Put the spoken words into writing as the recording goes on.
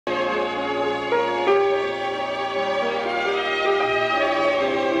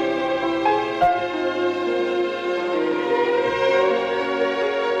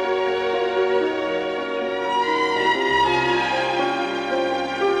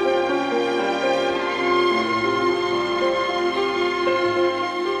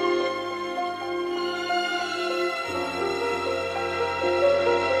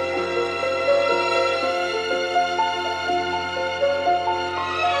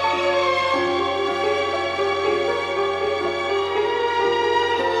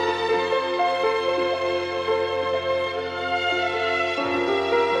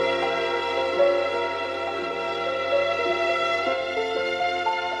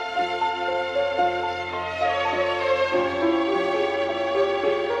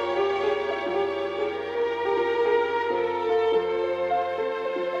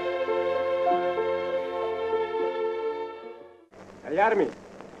Başlayar mı?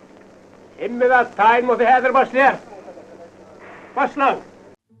 Emme ve tayin modu hazır başlayar. Başlan.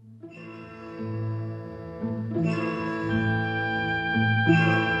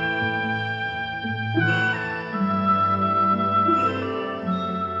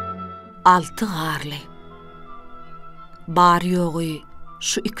 Alty Garlyýew. Bar ýogy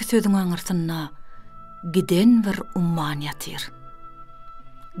şu iki sözüň aňyrsyna giden bir umman ýatyr.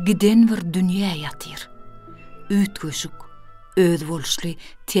 Giden bir dünýä ýatyr. Ütgüşük, öz bolşly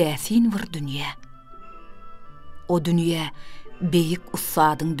täsin bir dünýä. O dünýä beýik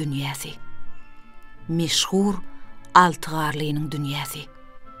ussadyň dünýäsi. Meşhur Alty Garlyýewyň dünýäsi.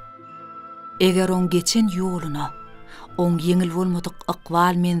 Eger on geçen ýoluna, on ýeňil bolmadyk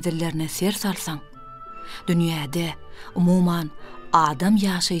aqwal menzillerine ser salsaň, dünýäde umuman adam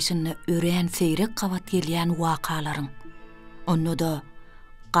ýaşaýyşyny örän seýrek gawat gelýän wakalaryň, onu da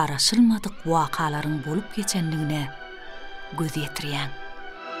garaşylmadyk wakalaryň bolup geçenligine göz ýetirýän.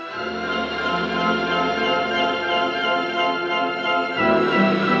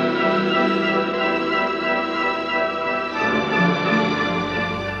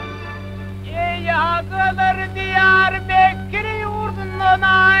 Diyar Bekir yurdundan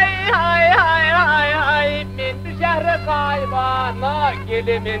ay men bir şehre kaybana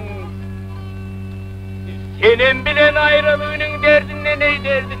gelimin. Senin bilen ayrılığının derdinden ey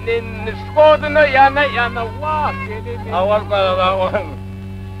derdinden skodunu yana vah gelimin. Aval kaladan.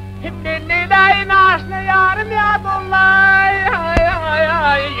 Kimden neyleyin aşna yarım ya dolay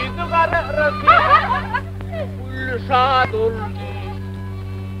yüzü kararası kullu şad oldu.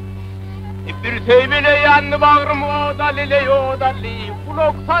 Bir seybile yandı bağrım o dalili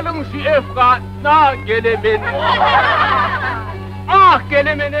kulak salım şu efgana gelimin. Ah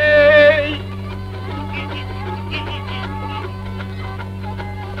gelimin ey.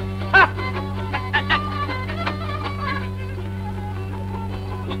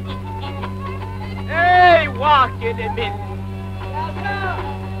 Ey vah gelimin.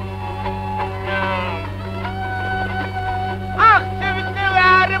 Ah sevindi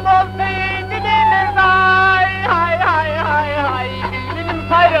verim olsaydı hay benim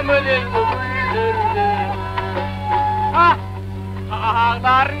sayrım ölürdü.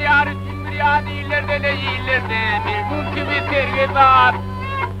 Ağların yarı tümür ya değillerde ne iyilerde Mecnun gibi tergit var.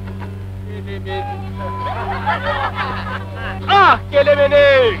 Gelimin. Ah gelimin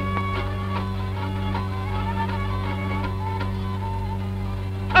ey.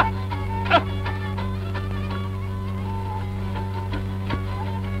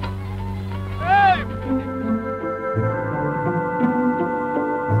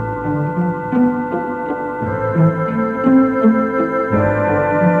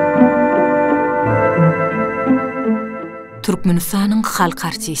 Türkmenistanyň halk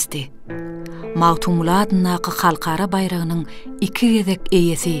artisti, Mawtumula adynaky halkara bayragynyň iki gezek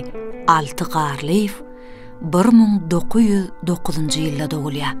eýesi Alty Garlyýew 1909-njy ýylda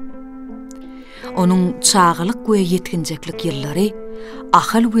dogulýar. Onuň çağlyk we ýetginjeklik ýyllary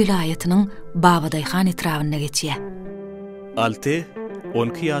Ahal vilayatynyň Babadyhan etrawyna geçýär. Alty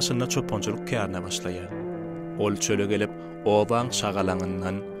 12 ýaşynda çopançylyk kärine başlaýar. Ol çöle gelip obaň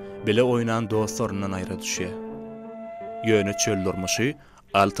şagalaňyndan bile oýnan dostlaryndan aýra düşýär. Ýöne çöl durmuşy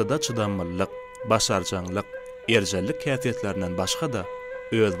altyda çydamlyk, başarjanlyk, erjellik käfiýetlerinden başga da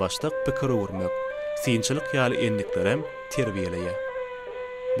öz başlyk pikir öwürmek, synçylyk ýaly endiklerem terbiýeleýär.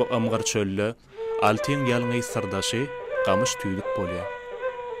 Bu amgar çölle Altyň ýalňy sırdaşy gamyş tüýlük bolýar.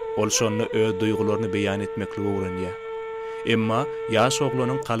 Ol şonu öz duýgularyny beýan etmekle öwrenýär. Emma ýaş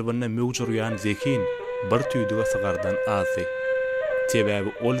oglanyň kalbyna möwjürýän zekin bir tüýdüge sygardan azy.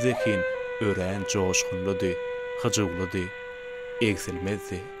 Sebäbi ol zekin örän joşgunlydy. Hıcıwlydy,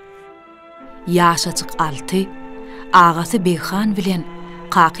 egsilmezdi. Ýaşaçyk Alty, agasy Beýhan bilen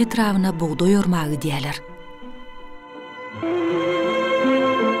qaky etrawyna buğday örmägi diýerler.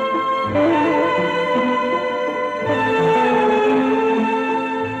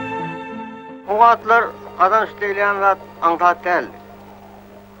 Bu atlar qadan işleýän zat aňdat däl.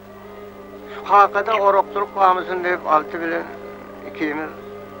 Şu qakada orokturup gamysyn diýip Alty bilen ikimiz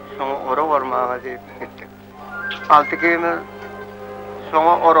şoňa ora barmaga diýip gitdik. Alty gemi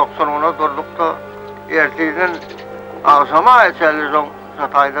soňa orok sonuna durdukda erteden akşama eçerli soň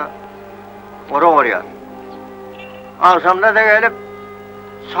Sataýda ora barýar. Akşamda da gelip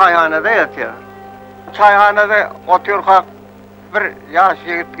çayhanada ýatýar. Çayhanada oturýar bir ýaş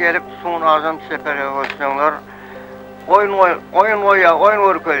ýigit gelip suwun ağzyn sepere bolsaňlar oyun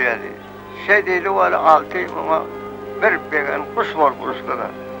örkelýär. Şey diýdi wala Alty muňa bir began kuş bolup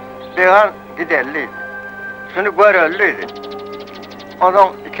uçdylar. Began giderli. Şunu görelliydi. Ondan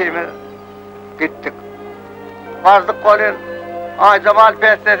ikimiz gittik. Vardık kolen Ayzamal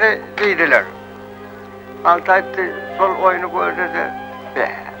pestesi diydiler. Altay'da sol oyunu gördü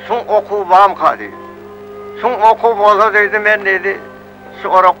de son oku bağım kadı. Son oku olsa dedi ben dedi şu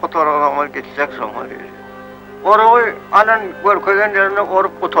orak kutorağıma geçecek sonra dedi. Orağı alan görkeden yerine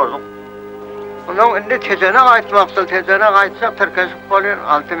orup kutorduk. Onun indi tezene kaçmaksın, tezene kaçsak terkeşik oluyor,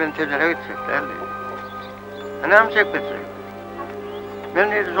 altı min tezene gidecekler dedi. Önem çekmeyecek.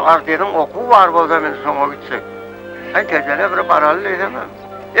 Ben dedi şu artiyenin oku var bu da ben sonra gidecek. Ay tezene bir paralı edemem.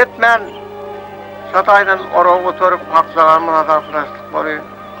 Etmen. Sataydan orağı oturup haksağımın adaplaştık oluyor.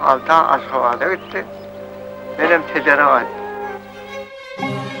 Alta aşkavada gitti. Benim tezene var.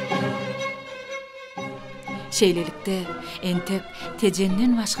 Şeýlelikde entek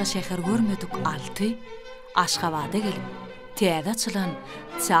tejenden başga şäher görmedik Alty Aşgabatda gelip täze açylan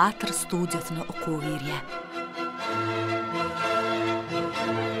teatr studiýasyna okuw berýär.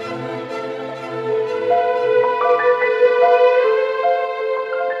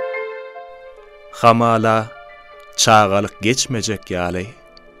 Hamala çağalyk geçmejek ýaly.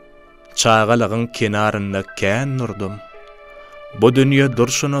 Çağalygyň kenarynda kän nurdum. Bu dünýä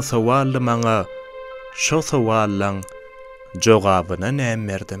durşuna sowally maňa şo sowallaň jogabyna näme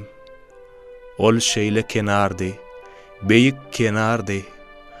berdim? Ol şeýle kenardy, beýik kenardy.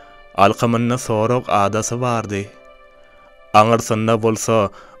 Alkamynda sorok adasy bardy. Aňyrsynda bolsa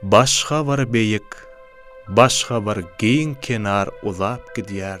başga bir beýik, başga bir giň kenar uzap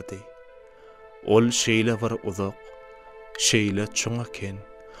gidýärdi. Ol şeýle bir uzak, şeýle çoň eken.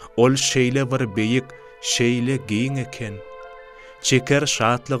 Ol şeýle bir beýik, şeýle giň eken. Çeker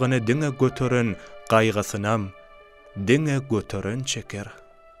şatlygyny diňe götüren gaýgysynam, diňe götüren çeker.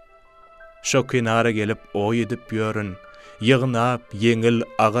 Şo kenara gelip oý edip ýörün, ýygnap yeňil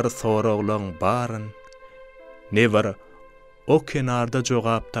agyr soraglaň baryn. Ne bar o kenarda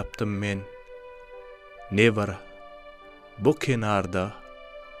jogap tapdym men. Ne bar bu kenarda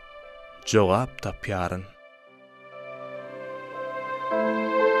jogap tapýaryn.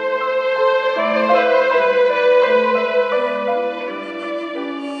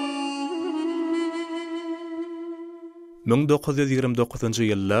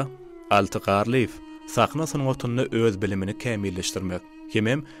 ýylda Alty Garlyýew sahna sanatyny öz bilimini kämilleşdirmek,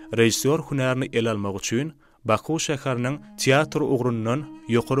 hemem rejissor hunaryny el almak üçin Baku şäheriniň teatr ugrundan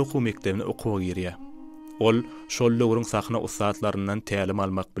ýokary okuw mektebine okuw girýär. Ol şol döwrüň sahna ustadlaryndan tälim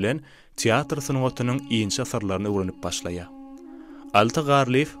almak bilen teatr sanatynyň iňçe asarlaryny öwrenip başlaýar. Alty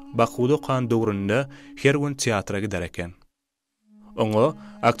Garlyýew Bakuda okan döwründe her gün teatra gider eken. Oňa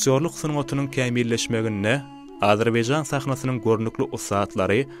aktyorluk sanatynyň kämilleşmegine Azerbaycan sahnasynyň görnükli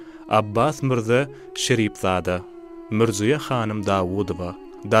ustadlary Abbas Mirza Şeripzada, Mirziýe hanym Dawudowa,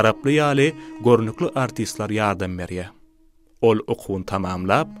 daraply ýaly görnükli artistler ýardam berýär. Ol okuwuny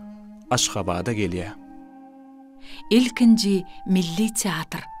tamamlap Aşgabatda gelýär. İlkinji milli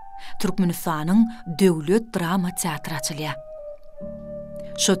teatr Türkmenistanyň döwlet drama teatry açylýar.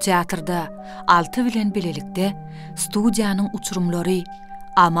 Şo teatrda Alty bilen bilelikde studiýanyň uçurumlary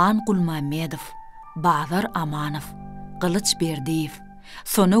Aman Gulmamedow, Bazar Amanow, Gylyç Berdiýew,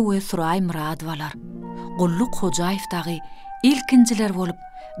 Sona we Suray Muradowalar, Gulluk Hojaýew dagy ilkinjiler bolup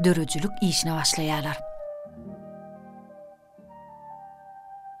dörejülük işine başlaýarlar.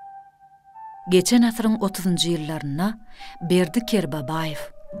 Geçen asyryň 30-njy ýyllaryna Berdi Kerbabaýew,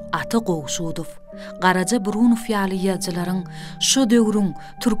 Aty Gowşudow, Garaja Brunow ýaly ýazgylaryň şo döwrüň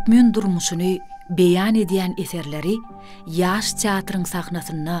türkmen durmuşyny beýan edýän eserleri ýaş teatryň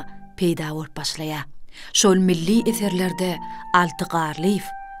sahnasyna peýda bolup başlaýar. Şol milli eserlerde Alty Garlyýew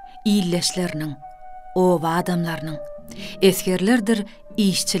illeşleriniň, oba adamlarynyň, eskerlerdir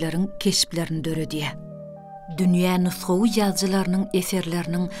işçileriň keşiplerini döredýär. Dünýä nusxawy ýazgylarynyň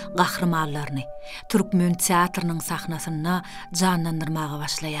eserleriniň gahrmanlaryny türkmen teatrynyň sahnasyna janlandyrmaga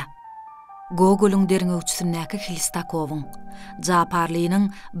başlaýar. Gogol'un derňewçisindäki Hlistakowyň, Japarlynyň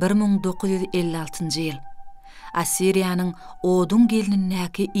 1956-njy ýyl, Assyriýanyň Odun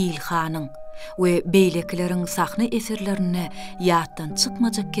gelinindäki İlhanyň we beýlekleriň sahna eserlerine ýatdan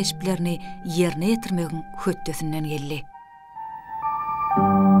çykmajak keşiplerini ýerine ýetirmegiň höttesinden geldi.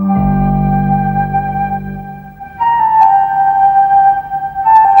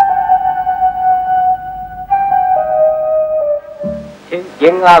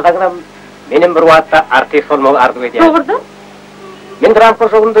 Gen aldagynam menin bir wagtda artist bolmagy arzuw edýär. Dogry. Men dram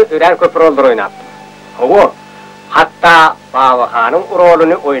koşugunda ören köp rollar oýnapdym. Owo, hatda Bawa hanyň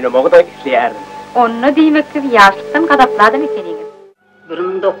roluny oýnamagy da isleýärdim. Onu diýmekde ýaşlykdan gadapladym ekeniňiz.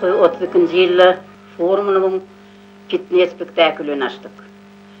 1932-nji ýylda Forumunyň fitne spektaklini açdyk.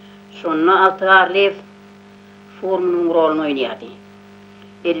 Şonu Alty Garlyýew Forumunyň roluny oýnaýardy.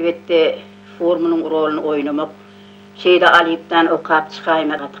 Elbetde Forumunyň roluny oýnamak şeyde Aliyev'den okap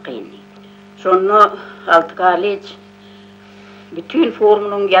çıkayma katqıyın. Şonu Alty Garlyýew bütün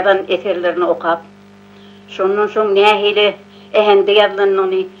formunun yadan eserlerini okap, şonun soň nähili ehende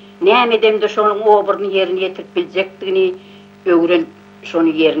yazılanını, nämedem de şonun oburny yerine yetirip biljekdigini öwren şonu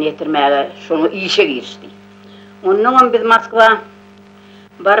yerine yetirmäge, şonu işe girişdi. Ondan biz Moskva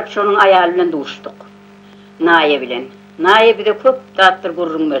barıp şonun ayalı bilen duşduk. Naye bilen. Naye bir de köp tattır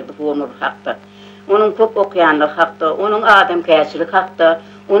gurrun verdi formur hakta. Onun köp okuyanlık hakta, onun adamkäçilik hakta,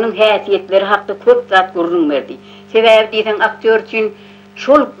 onun häsiýetleri hakda köp tat gurrun verdi. Sebäbi diýsen aktör üçin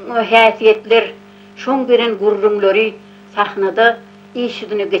şol häsiýetler, şoň beren gurrunlary sahnada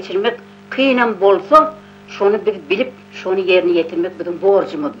işini geçirmek kıynan bolsa, şonu bilip, şonu yerine yetirmek bizim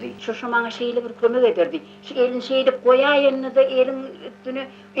borcumuzdu. Şu maňa şeýle bir kömek ederdi. Şu elin şeýdip goýaýyny da elin üstüne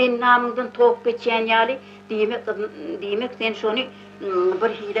ennamyňdan toğup geçýän ýaly diýmek sen şonu bir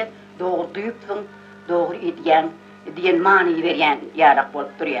hile dogry duýupsyň, dogry edýän diýen many berýän ýarak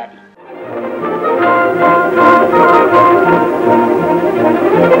bolup durýardy.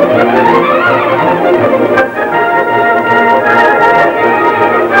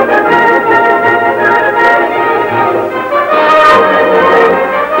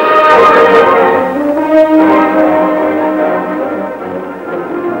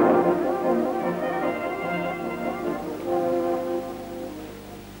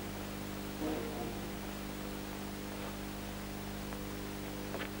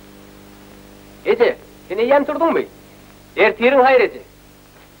 Ece, seni ýen turdunmy? Ertirin hayır Ece.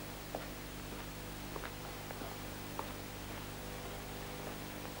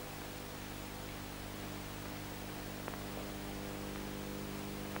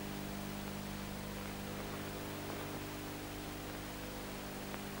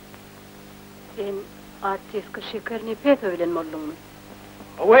 Sen artistka şekerini pek öğrenmolluğunu.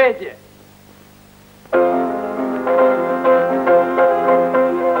 O Ece.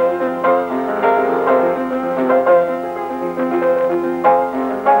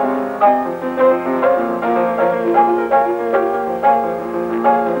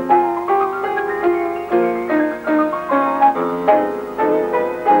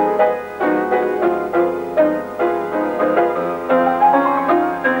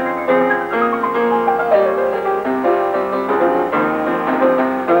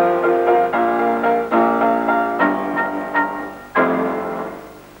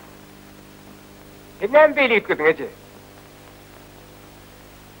 Sen beli yutkedin Ece.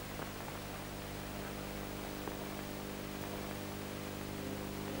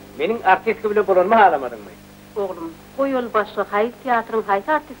 Menin artistka bile bolanma halamadın mı? Oğlum, o yol başka hayır tiyatrın hayır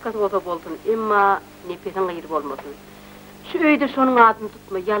artistkası oda boldun, emma nefesin gayır bolmasın. Şu öyde şonun adını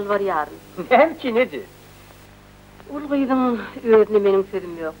tutma, yalvar yarın. Nemçin Ece? Ol gıydın öğrüne benim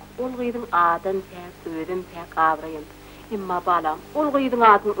sözüm yok. Ol gıydın adan pek, öğrüm pek avrayım. Emma balam, ol gıydın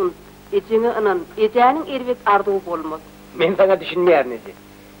adını unut. Eceni anan, Ece'nin ervet ardığı bolmaz. Men sana düşünmeyerin Ece.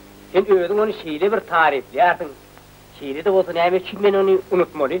 Sen öğdün onu şeyle bir tarifliyardın. Şeyle de olsa näme için men onu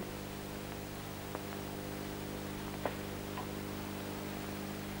unutmalı?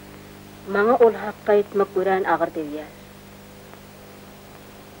 Maňa ol hakka etmek ören ağır dewýär.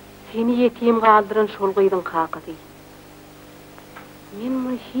 Seni yetim galdyran şol gıydın hakaty. Men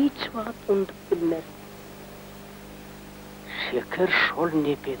muny hiç wagt unutup bilmer. Şeker şol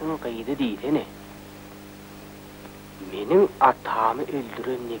nepedin gıydı diýdeni. Menin atamy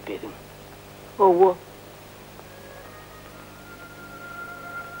öldüren nepedin. Owo.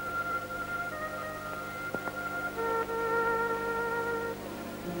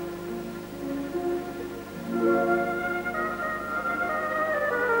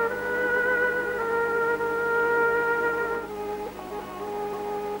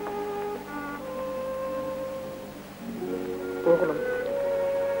 Oğlum,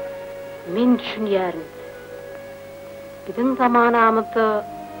 men düşünýärim. Bizim zamanamızda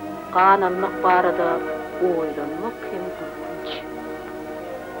kan almak barada oylanmak hem gülünç.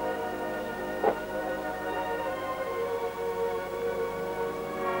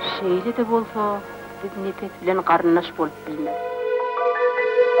 Şeyli de bolsa, biz nefes bilen qarınlaş bolup bilmez.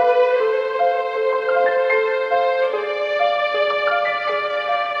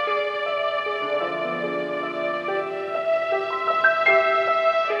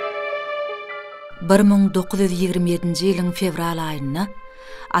 Bir 1927-nji ýylyň fevral aýynda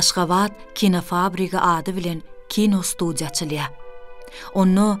Aşgabat kino fabrika ady bilen kino studiýaçylýa.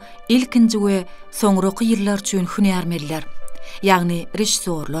 Onu ilkinji we soňraky ýyllar üçin hünärmenler, ýagny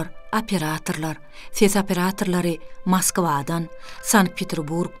rejissorlar, operatorlar, ses operatorlary Moskwadan,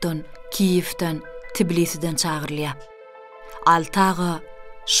 Sankt-Peterburgdan, Kiýewden, Tbilisiden çagyrylýa. Altaga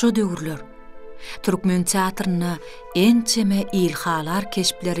şu döwürler Türkmen teatrına ençeme ilhalar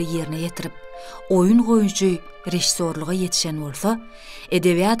keşpleri yerine yetirip, oyun goýujy rejissorluga yetişen bolsa,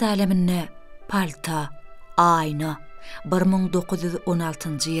 edebiyat alemine Palta, Ayna,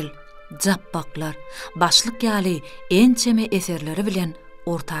 1916-njy ýyl Jappaklar, başlyk ýaly ençeme eserleri bilen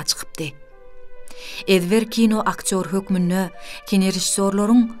ortağa çykypdy. Edwer kino aktör hökmünde kino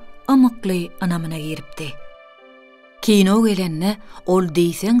rejissorlaryň amykly anamyna giripdi. Kino gelenne ol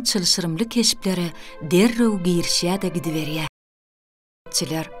diýseň çylşyrymly keşipleri derrew girişýä da gidiberýär.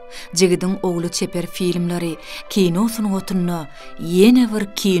 Çiler, Jigidiň ogly çeper filmleri kino sunuwatyna ýene bir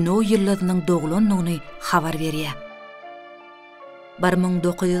kino ýyllarynyň doglanmagyny habar berýär.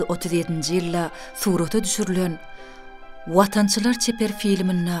 1937-nji ýylda surata düşürilen Watançylar çeper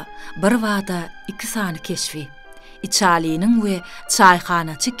filmine bir wada 2 sany keşfi, içaliýiniň we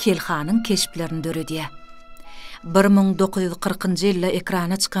çaýhanaçy Kelhanyň keşiplerini döredýär. 1940-njy ýylda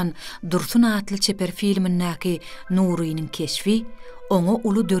ekrana çykan Dursun atly çeper filmindäki Nurynyň keşfi oňa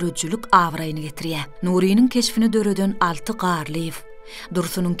uly dörejçilik awraýyny getirýär. Nurynyň keşfini döreden Alty Garlyýew,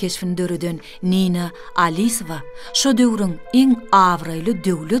 Dursunyň keşfini döreden Nina Alisowa şo döwrüň iň awraýly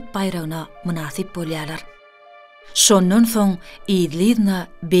döwlet bayragyna münasip bolýarlar. Şondan soň Idlidna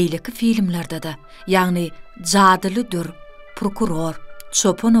beýleki filmlerde da, ýagny Jadyly Dür, Prokuror,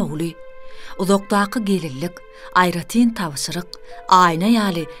 Çopan ogly, Uzakdaky gelillik, Aýratyn tawşyryk, Aýna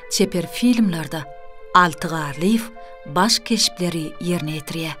ýaly çeper filmlerde Alty Garlyýew baş keşipleri ýerine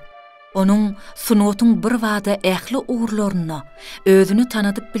ýetirýär. Onuň sunuwatyň bir wada ähli uğurlaryna özüni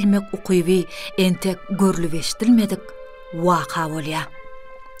tanadyp bilmek ukyby entek görülip eşdilmedik waka bolýar.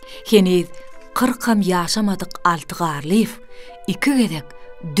 Heniz 40 ýaşamadyk Alty Garlyýew 2 gedek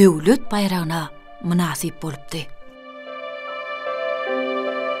döwlet bayragyna münasip bolupdy.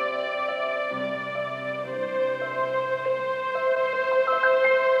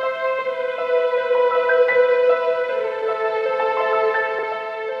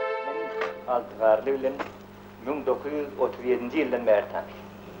 Alty Garlyýew bilen 1937-nji ýyldan bäri tanış.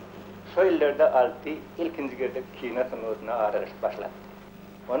 Şo ýyllarda Alty ilkinji gerdek kino sunuwatyna araşyp başlady.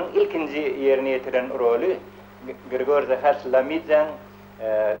 Onun ilkinji ýerine ýetiren rolü Grigor Zaharslamidjan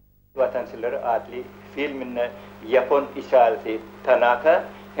Watançylar adly filminde Yapon işareti Tanaka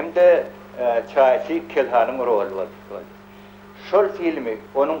hem-de çaýçy Kelhanyň roli boldy. Şol filmi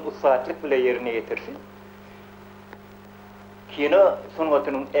onuň ustatlyk bilen ýerine ýetirdi. Kino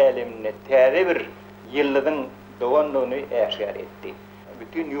sunuwatynyň älemine täze bir ýyllygyň doganlygyny äşgär etdi.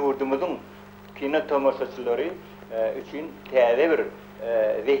 Bütün ýurdumyzyň kino tomoşaçylary üçin täze bir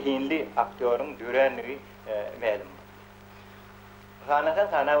zehinli aktörün dürenligi məlum.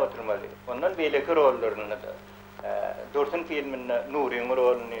 Sana oturmalı. Ondan beýleki rollerini da Dursun filminde Nuryň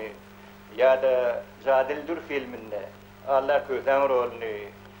rolini ya da Jadyly Dür filminde Allah Közen rolini,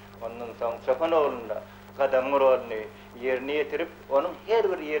 ondan soň Çopan oglunda Gadam rolini ýerine ýetirip, onuň her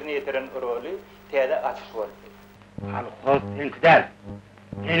bir ýerine ýetiren roli täze açyk boldy. Kalkoz enkidar.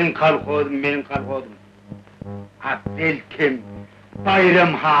 Senin kalkozum, menin kalkozum. Abdel kim?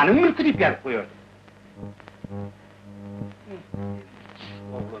 Bayram Han'ın mülkünü yer koyuyordu.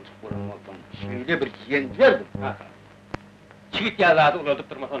 Oğlan çıkıram olsam, şöyle bir yencerdim. Çivit yazıladı uladıp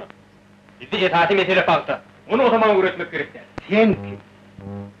durmaz onu. Bizde etaati mesele kalktı. Onu o zaman üretmek gerekler. Sen kim?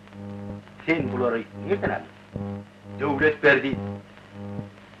 Sen bunları nereden aldın? Devlet verdi.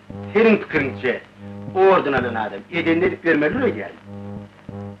 Senin fikrince, oradan alan adam edenleri vermeli öyle yani.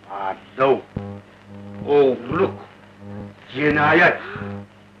 Adav, oğurluk, cinayet.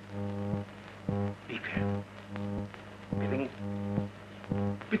 Bizim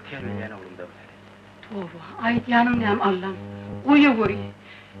bir terleyen oğlumda var. Tova, ayetyanın neyim Allah'ım, uyu vuri.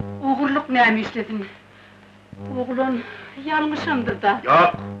 Oğurluk neyim işledin? Oğlun yanlışındır da.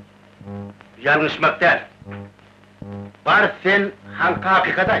 Yok, yanlışmak der. Var sen halka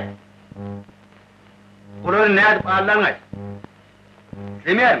hakikaday. Kulunu ne edip Allah'ın ay?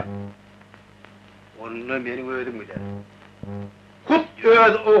 Demeyer mi? Onunla benim ödüm mü der? Kut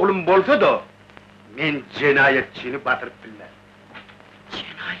öz oğlum bolsa da, men cinayetçini batırıp bilmez.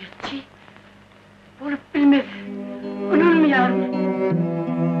 Cinayetçi? Olup bilmez. Olur mu yavrum?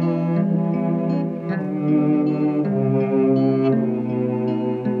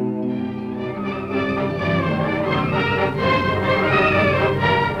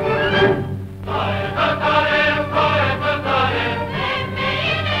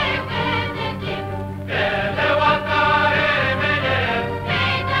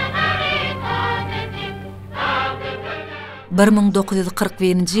 Bir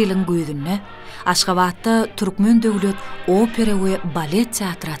 1941-nji ýylyň güýdünde Aşgabatda Türkmen döwlet opera we balet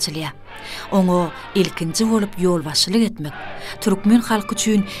teatry açylýar. Oňa ilkinji bolup ýolbaşçylyk etmek, türkmen halky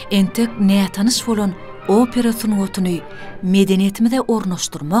üçin entek nätanys bolan opera sunuwatyny medeniýetimizde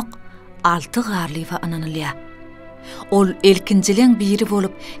ornaşdyrmak Alty Garlyýew ananylýar. Ol ilkinjileň biri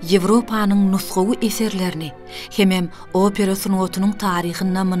bolup Ýewropanyň nusgawy eserlerini hemem opera sunuwatynyň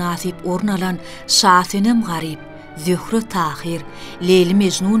taryhyna münasip orun alan Şasenem garyp, Zöhrü Tahir, Leyli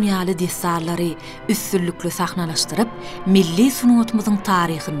Mecnun ýaly desallary üstünlükli sahnalaşdyryp, milli sunawatymyzyň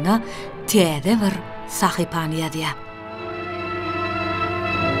taryhyna täze bir sahypany ýazýar.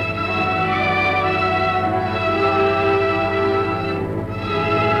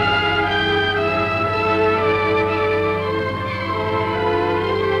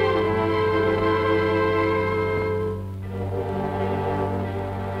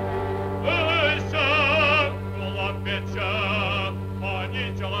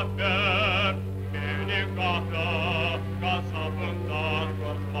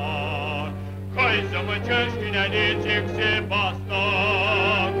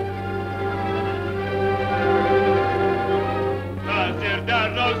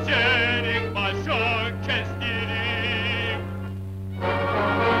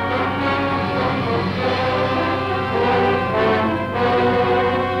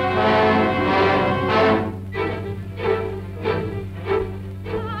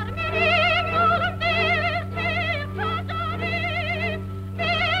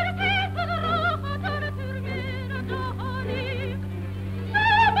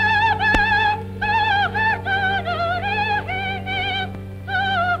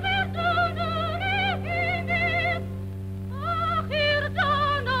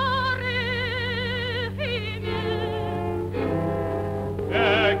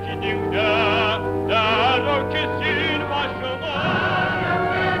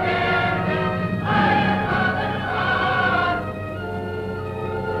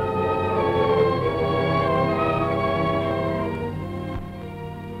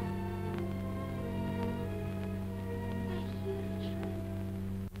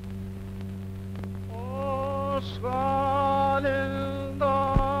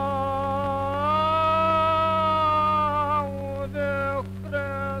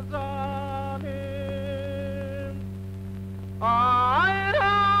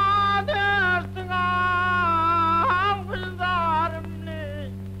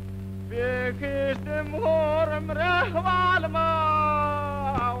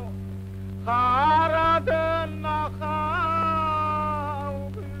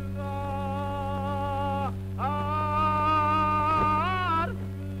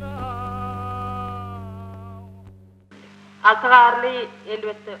 Alty Garlyýew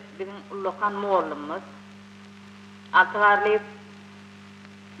elbetde bizim ulukan moğlumuz. Alty Garlyýew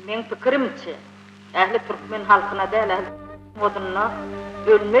men pikirimçe ähli türkmen halkyna däl moduny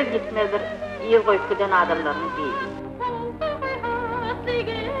ölmez gitmezdir ýyl goýup giden adamlaryň biri.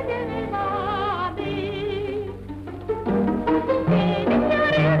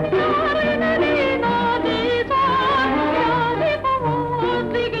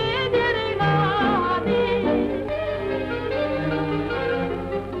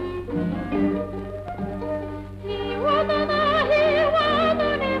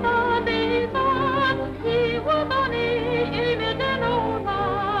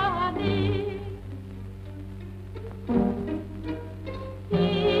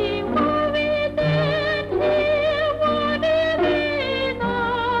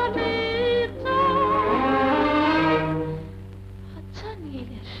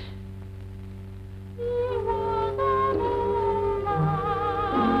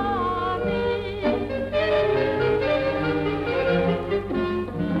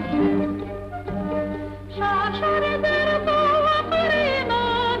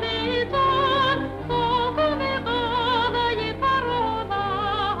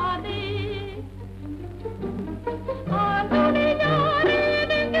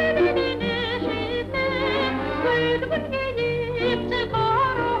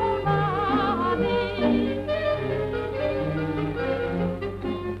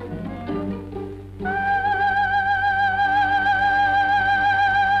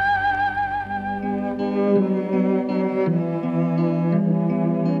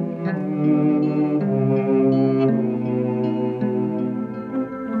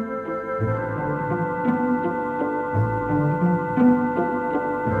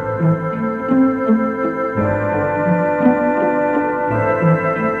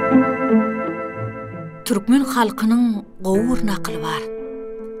 Türkmen halkynyň gowur nakly bar.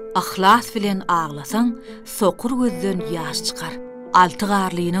 Ahlas bilen aglasaň, sokur gözden ýaş çykar. Alty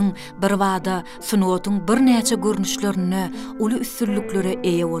Garlyýynyň bir wada synotyň bir näçe görnüşlerine uly üstünliklere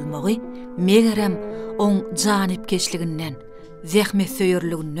eýe bolmagy megerem oň janipkeşliginden, zähmet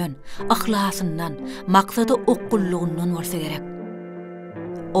söýerliginden, ihlasyndan, maksady okkullugundan bolsa gerek.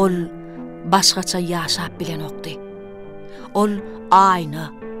 Ol başgaça ýaşap bilen okdy. Ol aýna,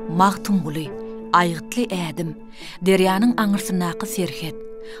 magtymguly, aýgytly ädim, derýanyň aňyrsynaky serhet,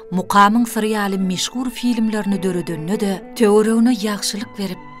 MUKAMyň serialy meşhur filmlerini döredenne de töweregine ýagşylyk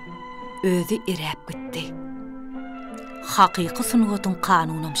berip özü eräp gitdi. Hakyky sunuwatyň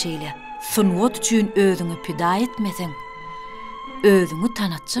kanunam şeýle. Sunuwat üçin özüňi pida etmeseň, özüňi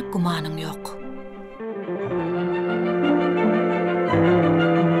tanatjak gumanyň ýok.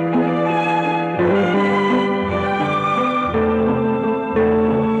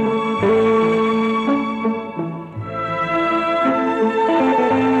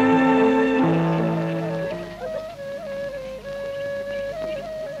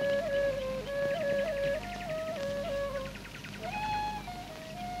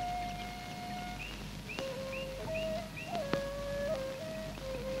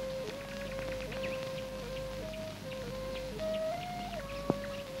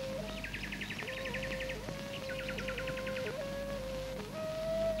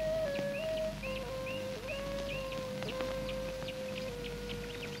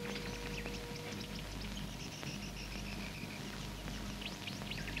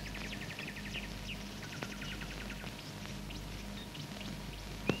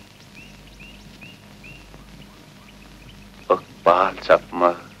 Bal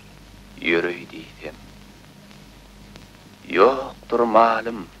çapma yürüy diýdim. Ýokdur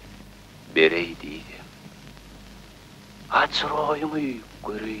malym berey diýdim. Açyr oýumy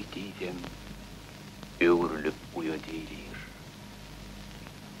görey diýdim. Öwrülüp uya diýdir.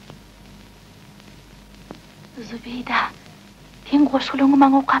 Zübeyda, sen goşuluňy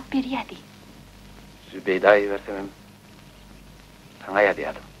maňa okap berýärdi. Zübeydaýy bersem taňa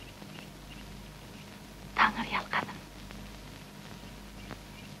ýadym. Taňyr ýalkanym.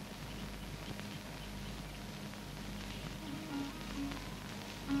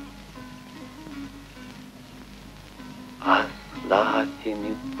 Asla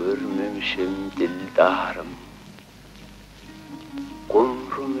seni görmemişim dildarım.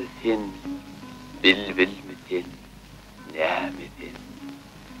 Kumru musin, bilbil misin, nämisin?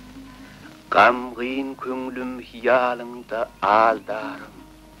 Gamgyn köňlüm hiýalyňda aldarım.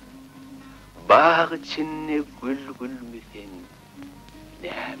 Bağ içinde gül misin,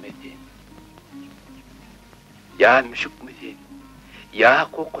 nämisin? Ya müşük misin, ya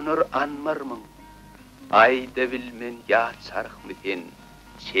kokunur anmarmın? Ayda bilmen ya çarık misin,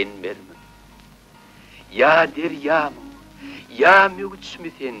 sen vermin? Ya deryamın, ya mügüç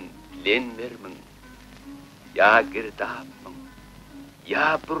misin, len vermin? Ya girdapmın,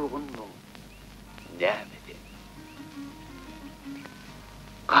 ya burgunmun, nämisin?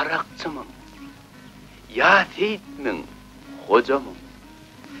 Karakçımın, ya seyitmin, hocamın?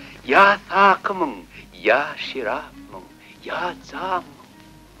 Ya sakımın, ya şirapmın, ya camın?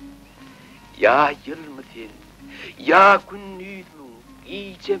 Ya yıl mısın, ya günnüydün,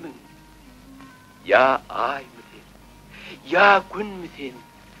 giycemin? Ya ay mısın, ya gün müsün,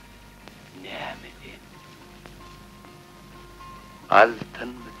 nämisin? Altın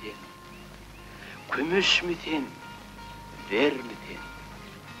mısın, kümüş müsün, ver misin?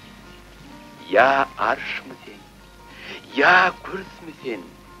 Ya arş mısın, ya kürs müsün,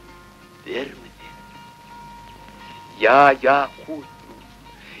 ver misin? Ya yakut,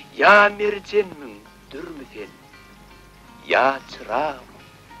 ya mercenmin dürmüsen, ya çırağım,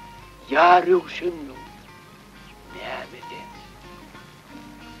 ya rökşünmin, nämisin?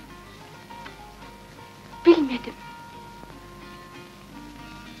 Bilmedim.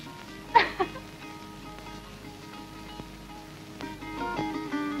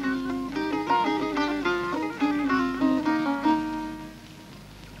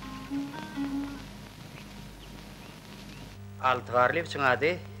 Alty Garlyýew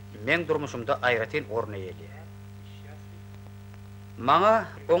çyňady men durmuşymda aýratyn orny ýeli. Maňa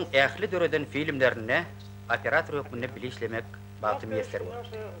oň ähli döreden filmlerine operator hökmünde bilişlemek bagtym ýeter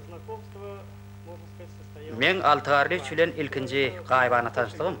boldy. Men Alty Garlyýew bilen ilkinji gaýbana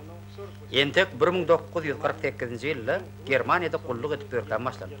tanışlygym entek 1948-nji ýylda Germaniýada gulluk edip ýörgän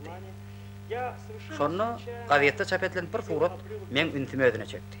başlandy. Şonu gazetde çap edilen bir surat men üntüme özüne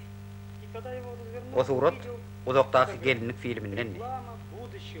çekdi. O surat Uzakdaki gelinlik filminden ne?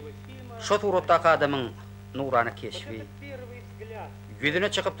 Şu suratdaki adamın nurany keşfi,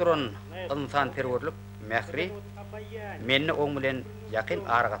 yüzüne çıkıp duran insan perwerlik, mehri, meni oň bilen ýakyn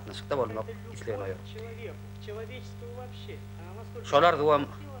ara gatnaşykda bolmak isleýän oýar. Şolar duam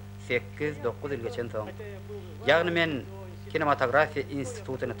 8-9 yıl geçen soň. Ýagny men kinematografiýa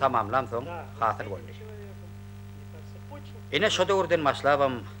institutyny tamamlam soň hasyl boldum. Ene şo döwürden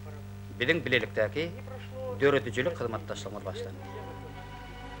başlabam biziň bilelikdäki döredüjilik hyzmatdaşlygymyz başlandy.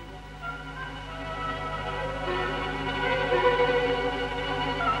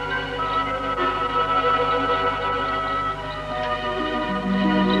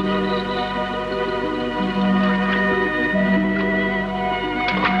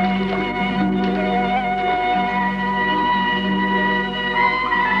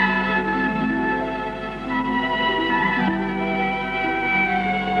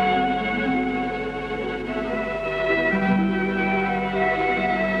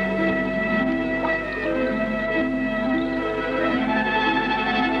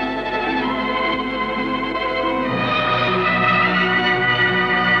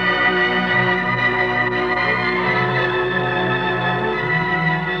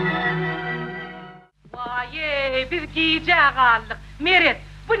 Gallyk, meret,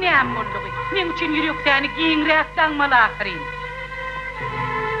 bu näme boldy? Men üçin ýürekdäni giňrek daňmaly ahyryn.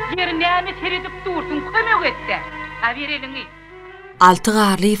 Yer näme teredip dursun, kömek etdi. Abereliňi. Alty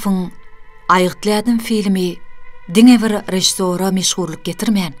Garlyýewiň Aýgtlaýdym filmi diňe bir rejissora meşhurluk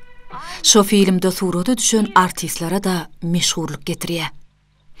getirmän. Şo filmde surata düşen artistlara da meşhurluk getirýär.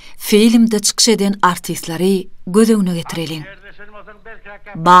 Filmde çykyş eden artistlary göz öňüne getireliň.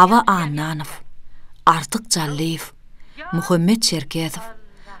 Baba Annanow, Alty Garlyýew, Muhammed Çerkezow,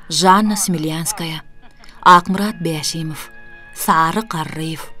 Janna Smilyanskaya, Akmurat Beşimow, Sara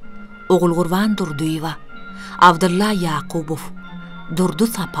Qarryýew, Ogul Gurban Durduýewa, Abdulla Yaqubow, Durdu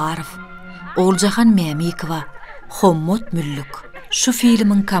Saparow, Oljahan Memikowa, Hommot Müllük. Şu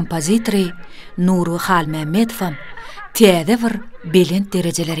filmin kompozitory Nuru Halmamedowam täze bir belent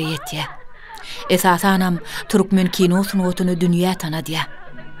derejelere ýetýär. Esasanam Türkmen kino sunutyny dünýä tanadýar.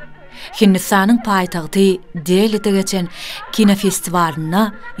 Hindistan'ın paytagty Delhi'de geçen kino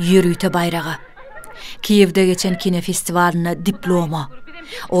festivalyna ýürüýte bayragy. Kiýewde geçen kino festivalyna diploma.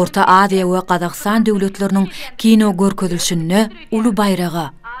 Orta Aziýa we Kazakystan döwletleriniň kino görkezilişine uly bayragy,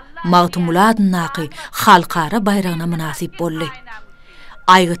 Magtumuladnaky halkara bayragyna münasip boldy.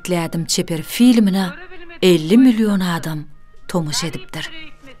 Aýgtlaýdym çeper filmine 50 milyon adam tomuş edipdir.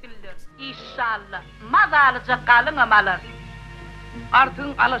 İnşallah mazalyja galyň amalar.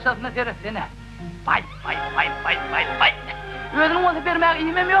 Artyň alaşasyna seretlene. Bay. Özüň onu bermäge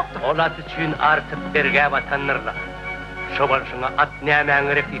iýmem ýokdur. Olat üçin artyk berge batanlarla. Şobarşyňa at näme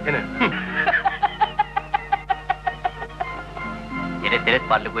gerek diýsene. Teret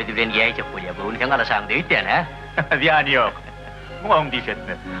barlyk öýdi bilen ýaýjak bolýar. Bunu sen alasaň diýsen ha? Ýani ýok. Muňa oň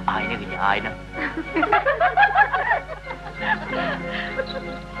diýsetme. Aýna gidi aýna.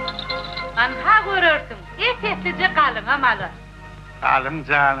 Anha görürsün. Eteslice galyň amaly. Alım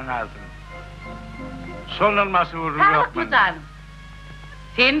canın azın. Sonulması vurur yok mu?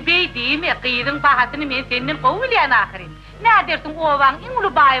 Sen beydiğimi, kıyırın bahatını men senden kovulayan ahirин. Ne dersin ovan en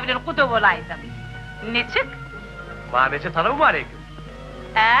ulu bayi bilen kuda olaydın? Ne çık? Mahmetse tanı mı aleyküm?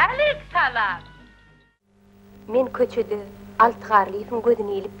 Salam. Men köçüdü, Alty Garlyýewiň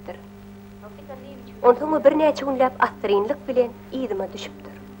gözüne ilipdir. Onsoň bir näçe günläp astrynlyk bilen iýdime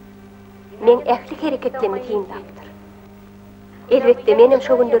düşüpdir. Men ähli hereketlerimi tiýindapdyr. Elbette menim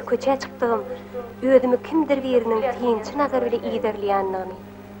şo günler köçe çykdygym, özümi kimdir biriniň tiýinçi nazar bilen iýderleýändigini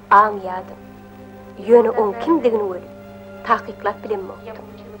aňýadym. Ýöne oň kimdigini öl, takyklap bilenmokdym.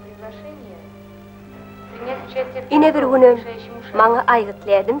 Ine bir günem maňa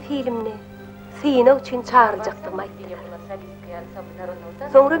Aýgtlaýdym filmini syna üçin çağırjakdygymy aýtdylar.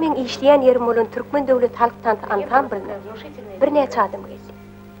 Soňra men işleýän ýerim bolan Türkmen döwlet halk tanty ansamblyna bir näçe adam geldi.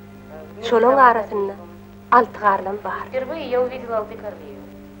 Şolaň arasynda Alty Garlyýew bar. Впервые я увидела Alty Garlyýew.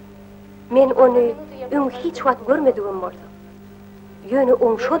 Men onu öň hiç wagt görmedigim boldy. Ýöne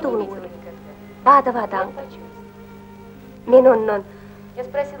oň şodugyny gördim. Bada. Men ondan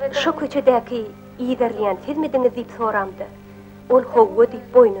şo köçedäki iýderleýän filmidiňiz diýip soramdy. Ol howwa diýip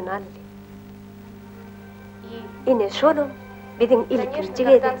boýnuny aldy. Ine şolum biziň ilkinji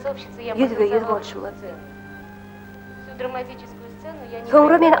gezek ýüzbe-ýüz bolşumyz.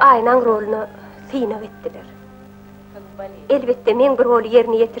 Soňra men aýnaň roluna syna etdiler. Elbette men bir rol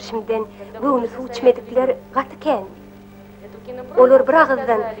ýerine ýetirişimden göwüni suw içmedikler gaty kän. Olar bir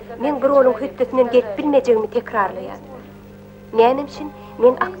agızdan men bir rolun hüddetinden gelip bilmejegimi tekrarlaýardylar. Näme üçin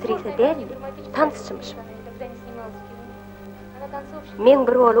men aktrisa däl, tanysçymyşym. Men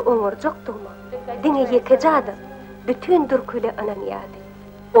bir rolu oňarjakdygymy, diňe ýekejady, bütün dürküle ananýady.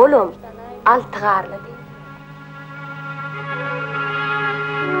 Olum Alty Garlyýew.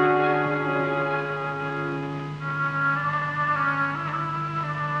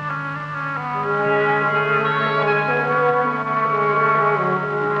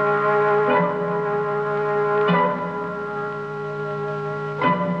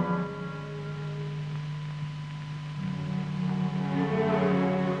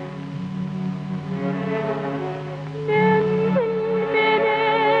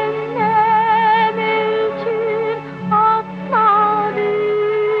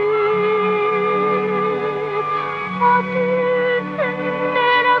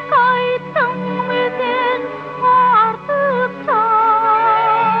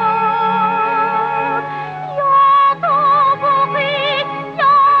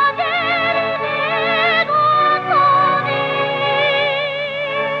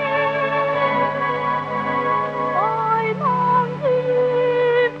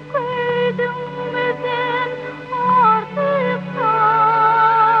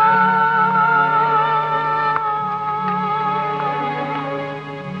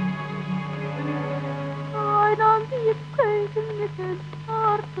 bilmesin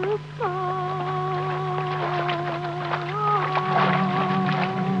artık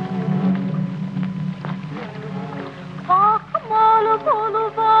akmalı bolu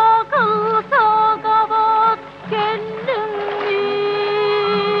bakılsa kabat kendini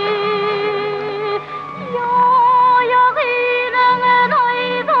ya yağıyla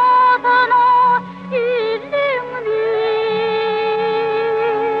aydatına ilini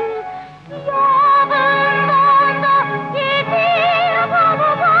yağından da gidiyor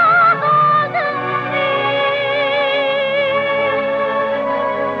bolu bakıldığını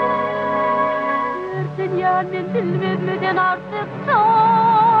Yerden yani bilmeden artık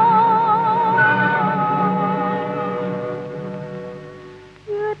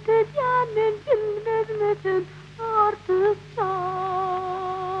Yerden bilmeden artık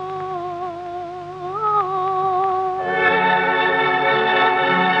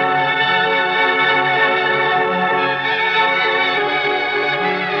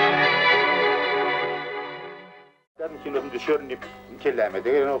Kinodum düşürünüp kellemedi.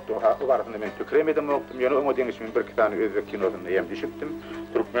 Yani o varfında men tükremedim oktum. Yani o denişimin bir tane özbek kinodunda yem düşüptüm.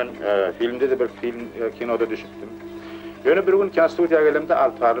 Türkmen filmde de bir film kinoda düşüptüm. Yani bir gün konstudiya gelimde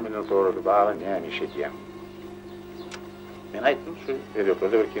altarlı menen sorudu. Bağı ne işe diyem. Men aytdım şu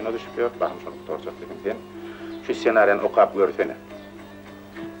ediyorlarda bir kino düşüpüyor. Bakım şunu torçak dedim ben. Şu senaryen okap görsene.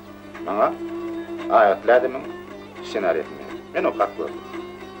 Bana ayetlerdimin senaryetini. Men okap gördüm.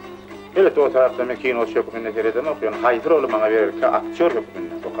 Evet o tarafta men kino hükümünde tereden okuyorum. Haydıroğlu bana verirken aktör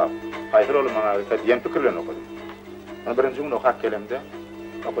hükümünde okap. Haydıroğlu bana verirken diyen fikirlerini okudum. Ben birinci gün okap kelimde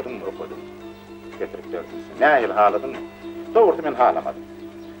okudum. Getirip derdim. Ne ayıl haladım? Doğrusu men halamadım.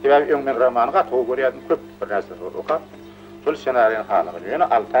 Sebäbi men romanı gat o görýärdim köp bir näse okap. Şol senaryen halamadım. Yani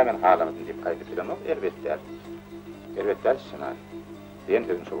alta men halamadım diýip gaýdyp bilen ok. Elbetler senaryo. Diyen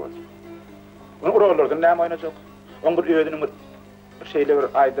dedim şu boldu. Onu rolllardan näme oýnajak? Oňur öýdüniň şeyler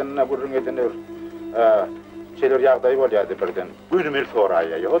aydınına burun edinir. Şeyler yağdayı bolýardy birden. Güýnümel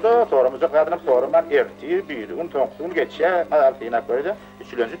soraýa. O da soramyza gadynyp soraman erti, büýüdüň, toňsuň geçe, altyna koýdy.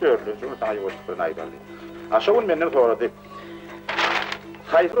 Üçüncü, dördüncü onu sana ýoşukdyryny aýdardy. Aşağı menden sorady.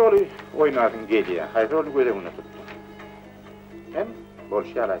 Haýrol oýnadyn gelýär. Haýrol göze unutdy. Men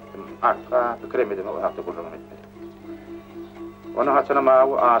bolşýar aýtdym. Artga pikiremedin, o hakda gurulmak etmedi. Onu haçana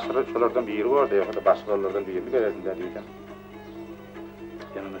o aşırı şolardan biri vardı, ya da başkalarından birini geldiler diýdim.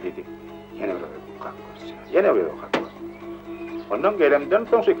 Yanıma dedi, yine bir okak görsün. Yine bir okak görsün. Ondan gelemden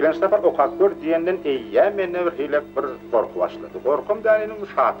soň ikinji safar okak gör diýenden eýýä menne bir hilep bir korku başlady. Korkum da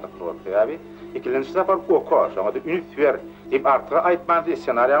ýene şatlyk boldy ýa-bi. İkinji safar okak, şoňa da ünitwer diýip artyga aýtmady,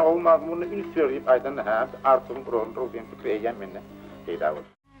 senaryo bolmady, muny ünitwer diýip aýdan ha, artygyň rolunu diýip pikir eýýän menne eýda boldy.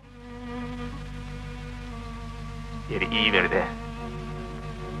 Yeri iyi verdi.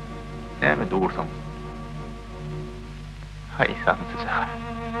 Näme dursun? Haýsanysyz ha.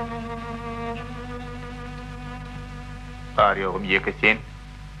 Arýogum ýeke sen,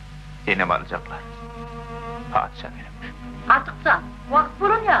 senem aljaklar. Padşa benim. Artıkça, vakt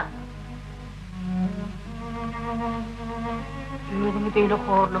bulun ya. Öýdüňi beýle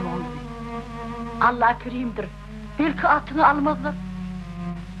horlamaň. Allah kerimdir. Belki atyny almazlar.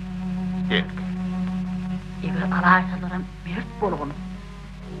 Belki. Eger alaýsalarym mert bolgun.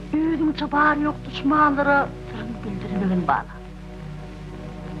 Öýdüňçe bar ýok düşmanlara sırrını bildirmegin bala.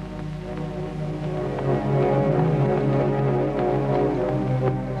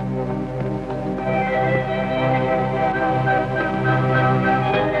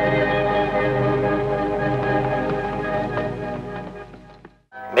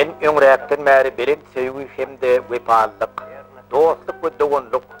 Men öňräkden märi berek sevgi hemde wepalyk, dostluk we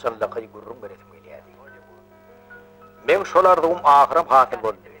dogonluk çynlygy gurrun beresim gelýärdi. Men şolardyň ahyram hasyl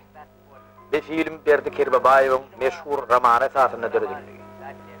boldy. Bir film berdi Kerbebaýewiň meşhur romany esasyna döredildi.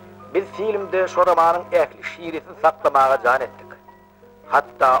 Biz filmde şo romanyň ähli şiirisini saklamaga jan etdik.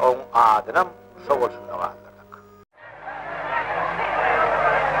 Hatta oň adynam şo bolsun dagandyrdyk.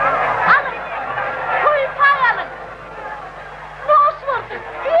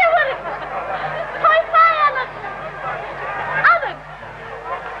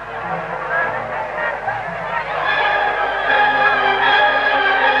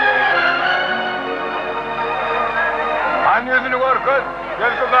 Annezini korkut,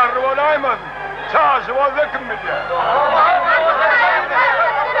 belki darlı olaymasın. Çağışı olsa kim bilir?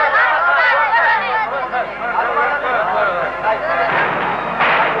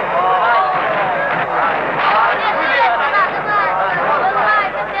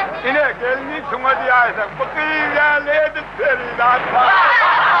 İne gelini şuna diyaysan, bu kıyıya ne edip veriyle atma.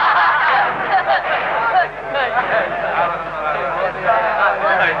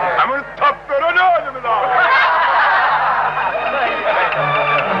 Ama top böyle ne oldu mu lan?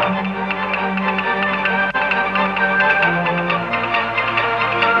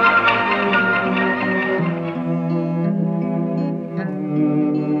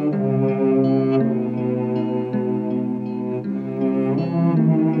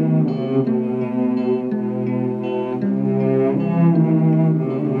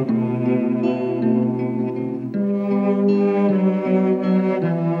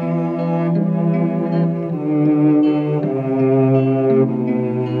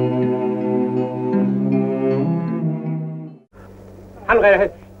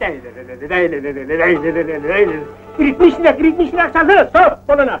 Ritmişler çaldı. Stop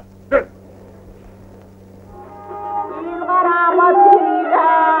bolana.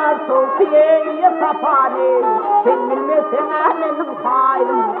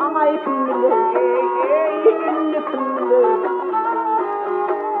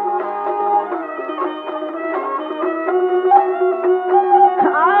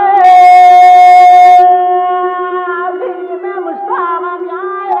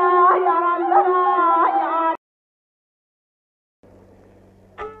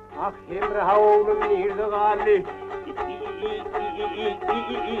 Emre oğlum nerede kaldı?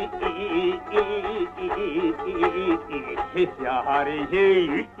 Ya hari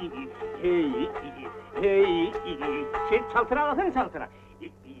hey sen çaltıra alsana çaltıra.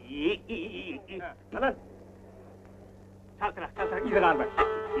 Lan çaltıra iyi de kalma.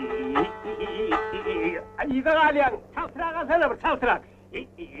 İyi de kalyan çaltıra alsana bir çaltıra.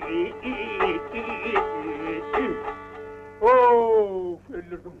 Of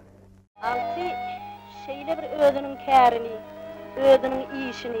öldürdüm. Alty şeýle bir özüniň kärini, özüniň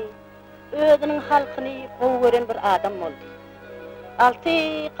işini, özüniň halkyny gowgören bir adam boldy.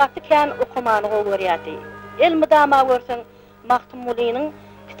 Alty gatyken okumany gowgörýärdi. Elmidama görseň Mahtummulynyň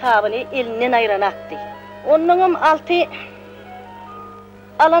kitabyny elinden aýranatdy. Onuň Alty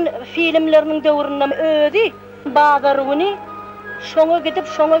alan filmleriniň döwründen özi bazaryny şoňa gidip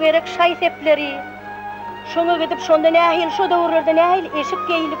şoňa gerek şaý sepleri, şoňa gidip şonda nähil şu döwürlerde nähil eşik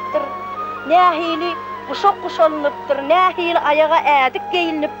geýilipdir. Nähili kuşak kuşalınıptır, nähili ayağa ädik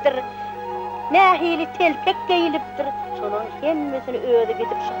geýilinipdir, nähili telpek geýilipdir. Şonuň hemmesini özi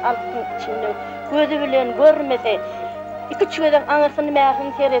gidip şu halkyň içinde gözü bilen görmese, iki çöýden aňasyny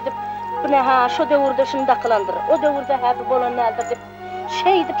mähini seredip, buna şu döwürde şunda kılandır, o döwürde häzir bolan nädir dip,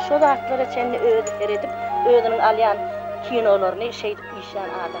 şeýdip şu zatlara çenni özi seredip, özüniň alýan kinolaryny şeýdip işlän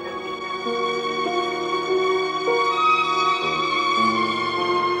adam idi.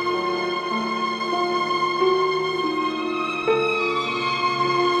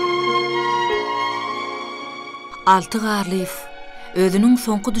 Alty Garlyýew özüniň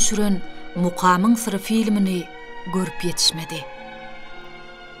soňky düşüren MUKAMyň syry filmini görüp ýetişmedi.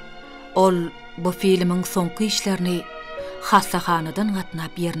 Ol bu filmiň soňky işlerini hassahanadan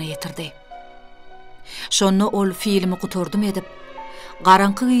gatnap ýerine ýetirdi. Şonu ol filmi guturdum edip,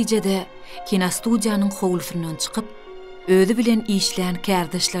 garanky gijede kinostudiýanyň howlusundan çykyp, özü bilen işlän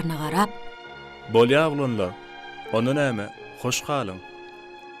kärdeşlerine garap, "Bolýa onu näme? Hoş galyň."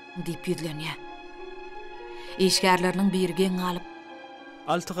 diýip ýüzlenýär. İşgärleriniň birgen alyp,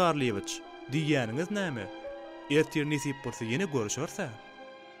 "Alty Garlyýew, diýýäniňiz näme? Ertir nisip bolsa ýene görüşerse?"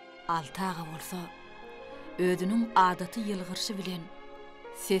 Alty ağa bolsa, özüniň adaty ýylgyrşy bilen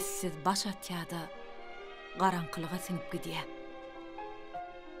sessiz baş atýada garankylyga siňip gidýär.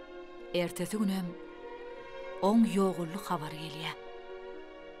 Ertesi günem oň ýogully habar gelýär.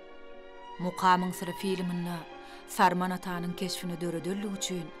 MUKAMyň syry filmini Sarman atanyň keşfini döredellik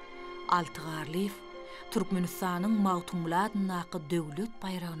üçin Alty Garlyýew Türkmenistanyň mawtumladyna döwlet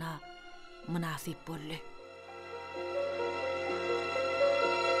bayragyna münasip boldy.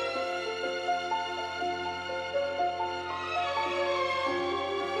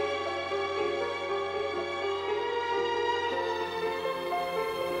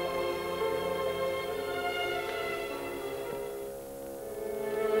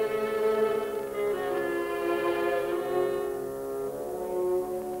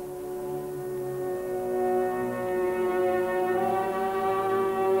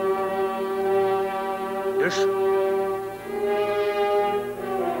 Düş.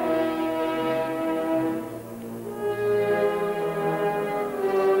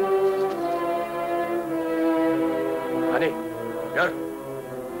 Hadi, gör.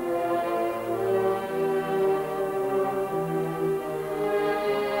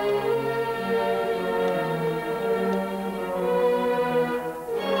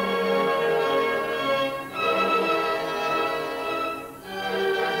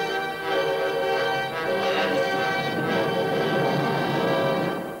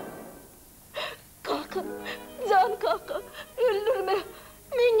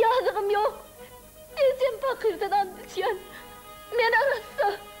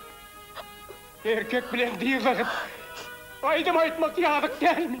 Erkek bilen diýip, aýdym aýtmak ýazyk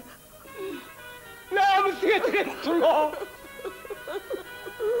dälmi? Namus getiren tula.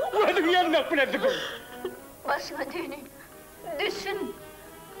 Ödüm ýannak bilen digim. Başına dönün, düşün.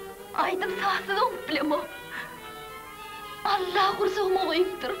 Aýdym sasyz oňup bilemo. Allah gursugma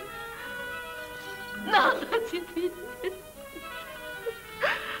goýupdyr. Nazar çetmeyin.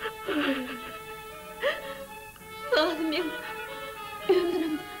 Nazım men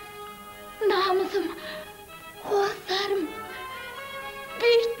ömrüm namusum, hoşlarım.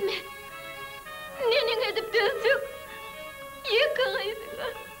 Bitme. Nenin edip dözük?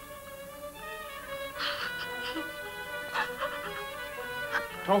 Yıkılıydılar.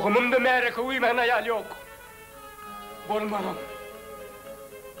 Tohumumda mereke uyman ayal yok. Bolmam.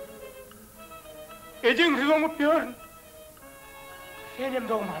 Ecin omup görün. Senem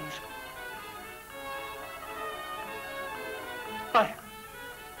doğmamış. Ay.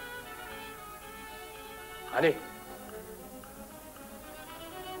 Hani?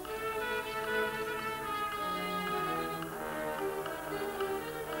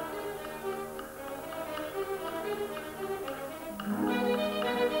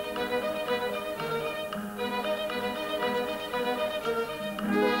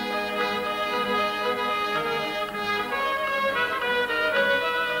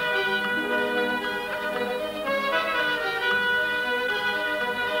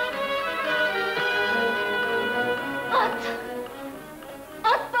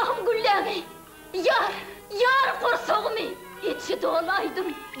 Yar korsoğumu, içi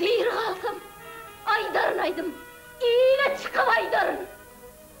dolaydım, dir kaldım, aydarınaydım, iğne çıkıp aydarın.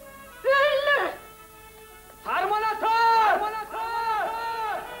 Öller! Harmanatar!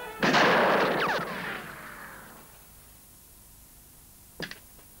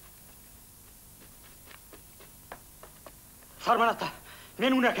 Sarmanata,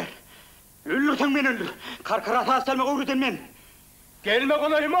 men unaker. Öldürsen men öldür. Karkarata astalma uğruten men. Gelme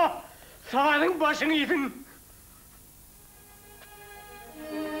kolayıma! Sağının başını yedin!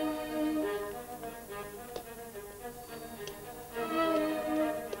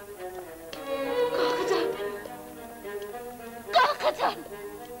 Kalkacağım!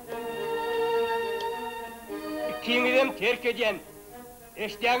 İkiniz terk ediyen,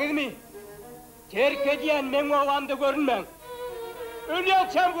 eşitiyiniz mi? Terk ediyen men oğlamda görünmem.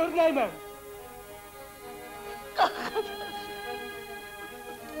 Ölüyorsan görüneyim.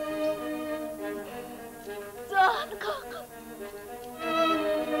 Can kalkın!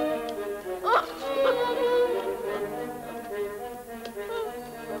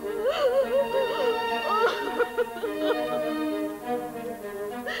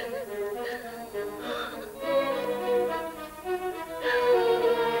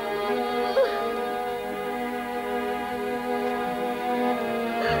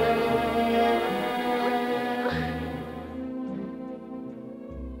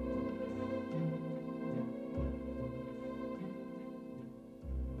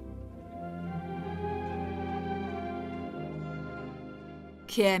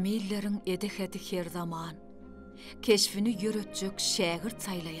 Kämillerin edek-edek her zaman, keşfini yürütjek şägirt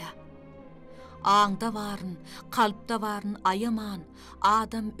saylaya. Aňda baryn, kalpda baryn ayaman,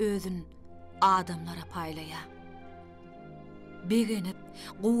 adam özün adamlara paylaya. Begenip,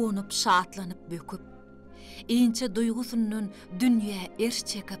 goňup, şatlanyp böküp, inçe duygusundan dünýä erş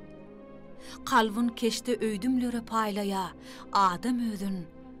çekip, kalbyn keşde öýdümlere paylaya, adam özün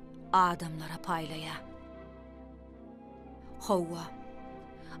adamlara paylaya. Hawa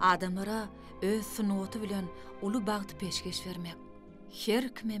adamlara öz sunuwty bilen uly bagty peşkeş vermek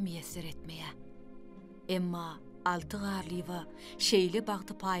her kime müýesser etmeýe. Emma Alty Garlyýew şeýle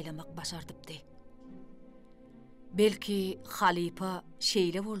bagty paýlamak başardypdy. Belki halipa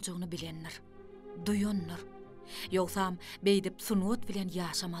şeýle boljagyny bilenler, duýanlar. Ýogsam beýdip sunuwat bilen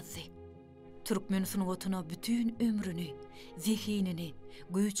ýaşamazdy. Türkmen sunuwatyna bütün ömrüni, zihinini,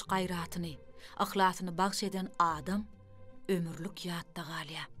 güýç gaýratyny, ahlasyny bagş eden adam ömürlük ýatda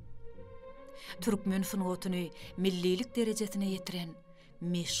galýa. Türkmen sunuwatyny millilik derejesine ýetiren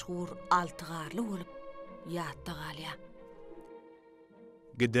meşhur Alty Garlyýew bolup ýatda galýa.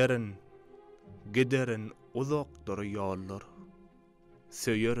 Giderin uzakdyr ýollar.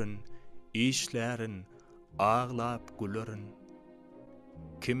 Söýerin, işlärin, ağlap gülerin.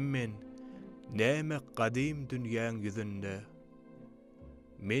 Kim men, näme gadim dünýäň ýüzünde?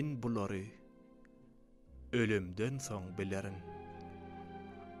 Men bulary ölümden soň bilerin.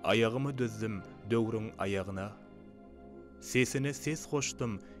 Ayağımı düzdüm döwrüň ayagyna. Sesine ses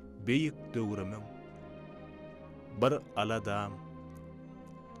hoşdum beýik döwrümiň. Bir aladam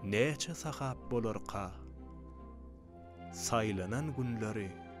neçe sahap bolarka. Saylanan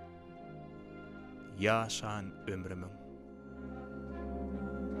günleri ýaşan ömrümiň.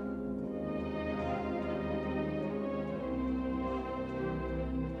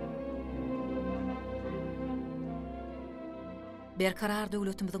 Berkarar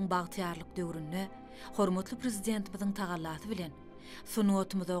döwletimiziň bagtyarlyk döwründe hormatly prezidentimiziň tagallasy bilen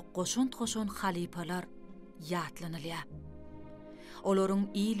sunuwatymyza goşun halipalar ýatlanylýar. Olaryň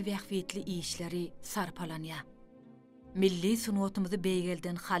il we häwetli işleri sarpalanýar. Milli sunwatymyzy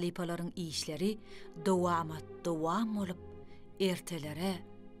beýgelden halipalaryň işleri dowam olup ertelere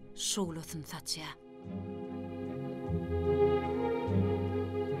şuwlasyn saçýar.